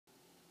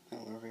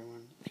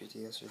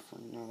videos here for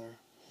another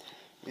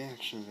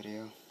reaction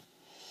video.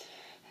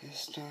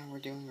 This time we're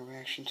doing a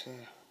reaction to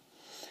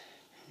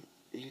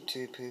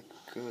YTP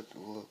Good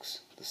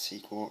Looks, the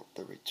sequel,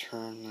 The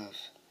Return of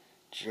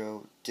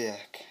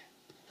JoeDak.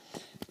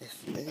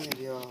 If any of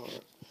y'all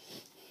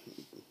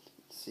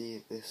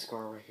see this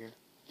scar right here,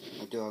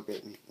 my dog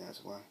bit me,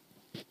 that's why.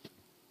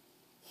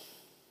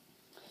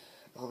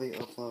 I'll be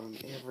uploading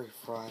every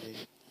Friday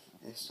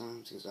this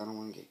time because I don't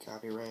want to get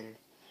copyrighted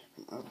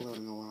from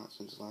uploading a lot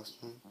since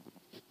last time.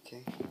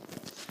 Okay,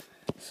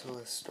 so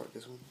let's start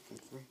this one in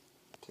 3,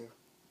 2,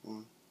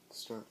 1,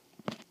 start.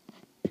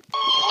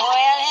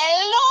 Well,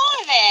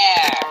 hello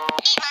there.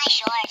 Eat my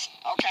shorts.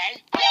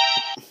 Okay.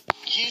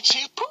 You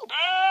too poop.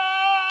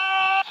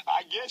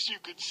 I guess you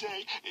could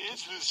say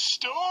it's the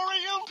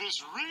story of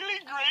this really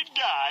great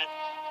guy.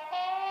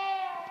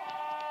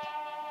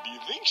 Do you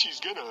think she's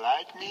gonna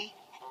like me?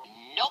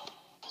 Nope.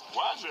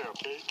 Why is there a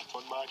cake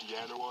on my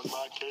piano on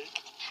my cake?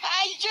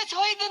 I just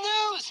heard the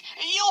news.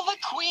 You're the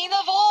queen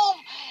of all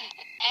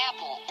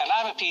Apple. And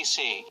I'm a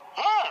PC.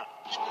 Huh?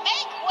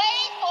 Make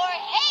way for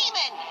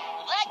Haman,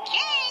 the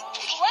king's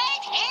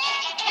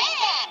right-hand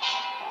man.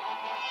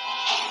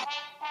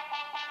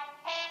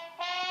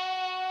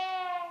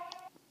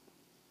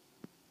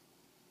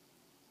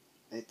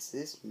 It's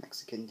this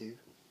Mexican dude.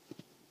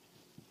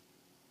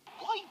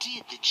 Why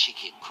did the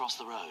chicken cross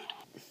the road?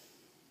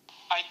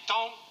 I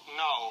don't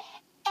know.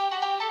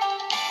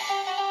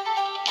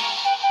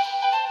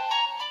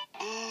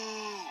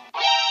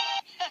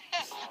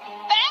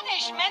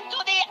 Banishment to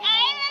the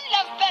island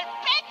of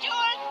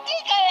perpetual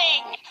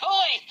tickling.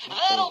 Oi,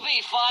 that'll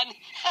be fun.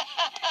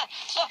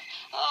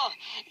 Oh,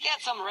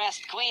 get some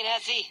rest, Queen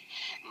Essie.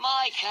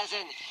 My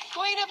cousin,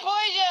 Queen of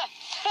Persia.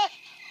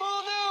 Who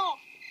knew?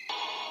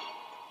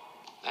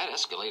 That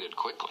escalated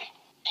quickly.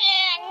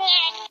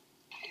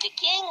 The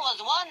king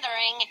was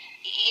wondering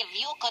if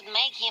you could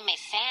make him a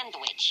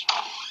sandwich.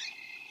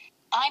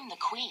 I'm the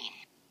queen.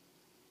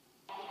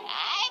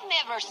 I've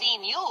never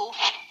seen you.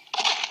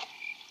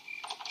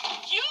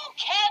 You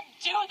can't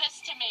do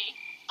this to me.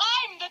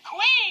 I'm the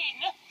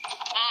queen.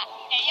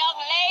 Young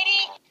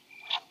lady,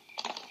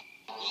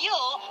 you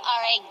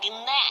are a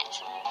gnat.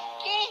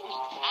 King,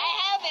 I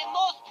have a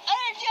most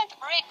urgent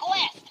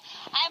request.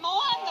 I'm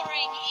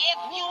wondering if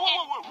you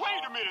can...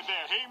 Wait a minute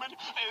there, Haman.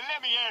 Let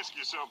me ask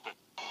you something.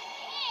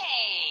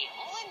 Hey,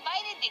 who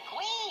invited the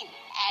queen?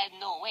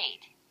 No,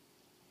 wait.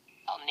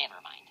 Oh, never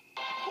mind.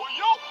 For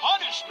your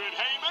punishment,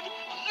 Haman,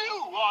 you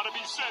ought to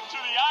be sent to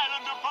the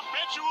island of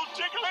perpetual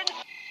tickling.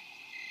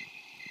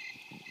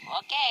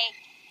 Okay.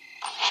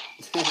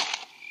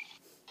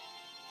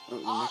 Oh,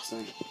 the next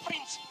thing.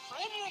 Prince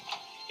Frederick,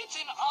 it's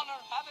an honor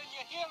having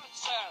you here,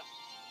 sir.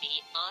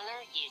 The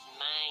honor is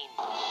mine.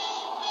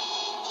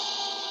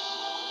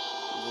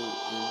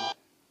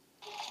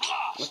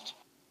 What?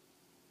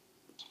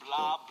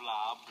 Blah,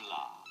 blah,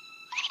 blah.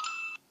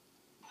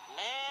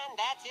 Man,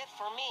 that's it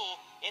for me.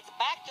 It's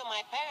back to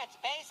my parents'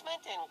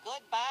 basement and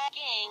goodbye.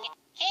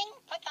 King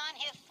puts on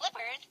his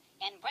slippers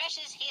and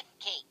brushes his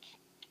cake.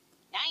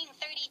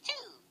 9:32.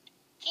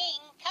 King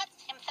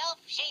cuts himself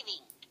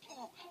shaving.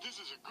 Ooh, this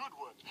is a good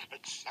one.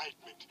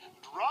 Excitement.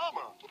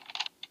 Drama.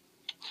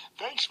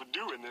 Thanks for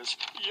doing this.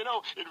 You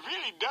know, it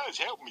really does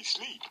help me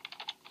sleep.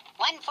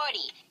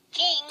 1:40.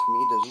 King To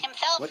me, doesn't.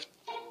 himself. What?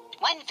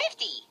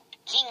 1:50.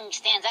 King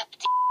stands up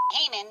to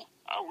Haman.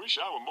 I wish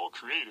I were more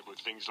creative with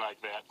things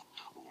like that.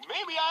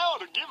 Maybe I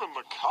ought to give him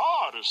a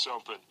card or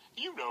something.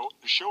 You know,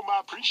 to show my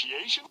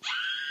appreciation.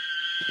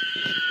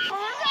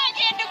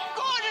 Rugged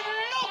good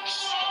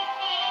looks.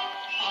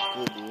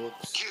 Good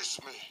looks. Kiss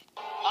me.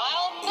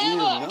 I'll Ew,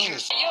 never no.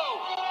 kiss you.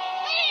 Oh,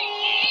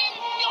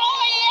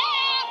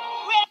 yeah.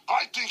 Well,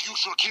 I think you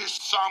should kiss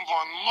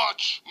someone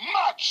much,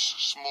 much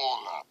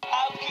smaller.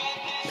 How could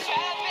this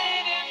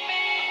happen to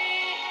me?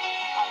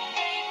 I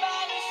made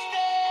my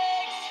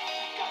mistakes.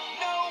 Got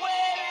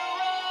nowhere to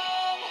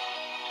run.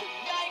 The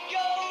night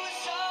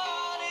goes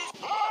on.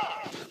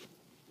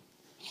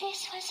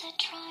 this was a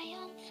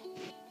triumph.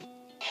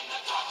 In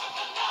the dark of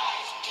the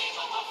night,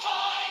 people will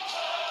find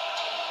her.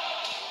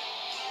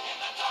 In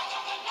the dark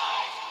of the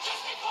night,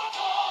 just before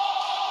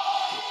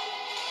dawn.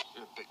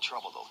 You're in big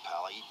trouble, though,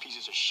 pal. I eat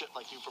pieces of shit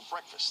like you for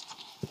breakfast.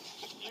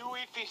 You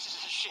eat pieces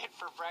of shit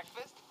for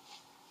breakfast?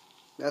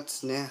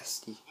 That's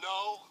nasty.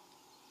 No.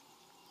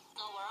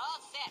 So we're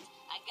all set.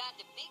 I got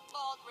the big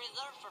boat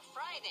reserved for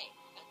Friday.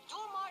 2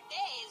 more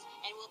days,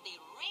 and we'll be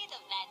rid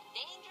of that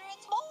dangerous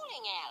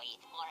bowling alley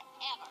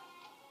forever.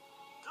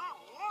 Good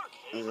work,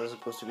 Is Haman. that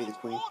supposed to be the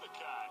queen?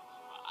 Mordecai.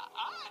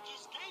 I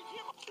just gave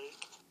him a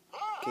cake.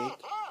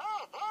 Cake?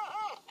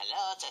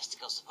 Hello,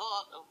 testicle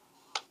support. Oh,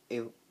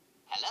 Ew.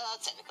 hello,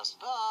 technical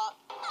support.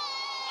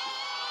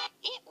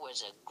 It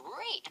was a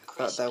great I thought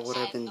Christmas. that would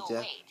have been No,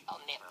 death. wait. Oh,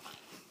 never mind.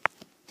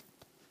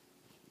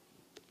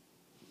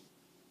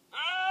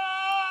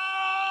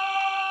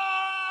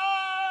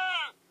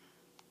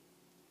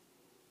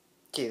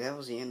 Okay, that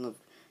was the end of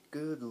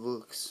Good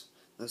Looks,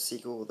 the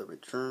sequel, The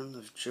Return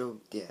of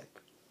JoeDak.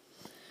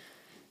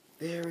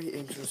 Very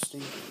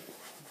interesting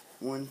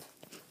one.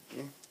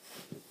 Yeah.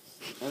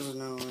 As of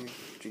now,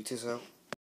 check this out.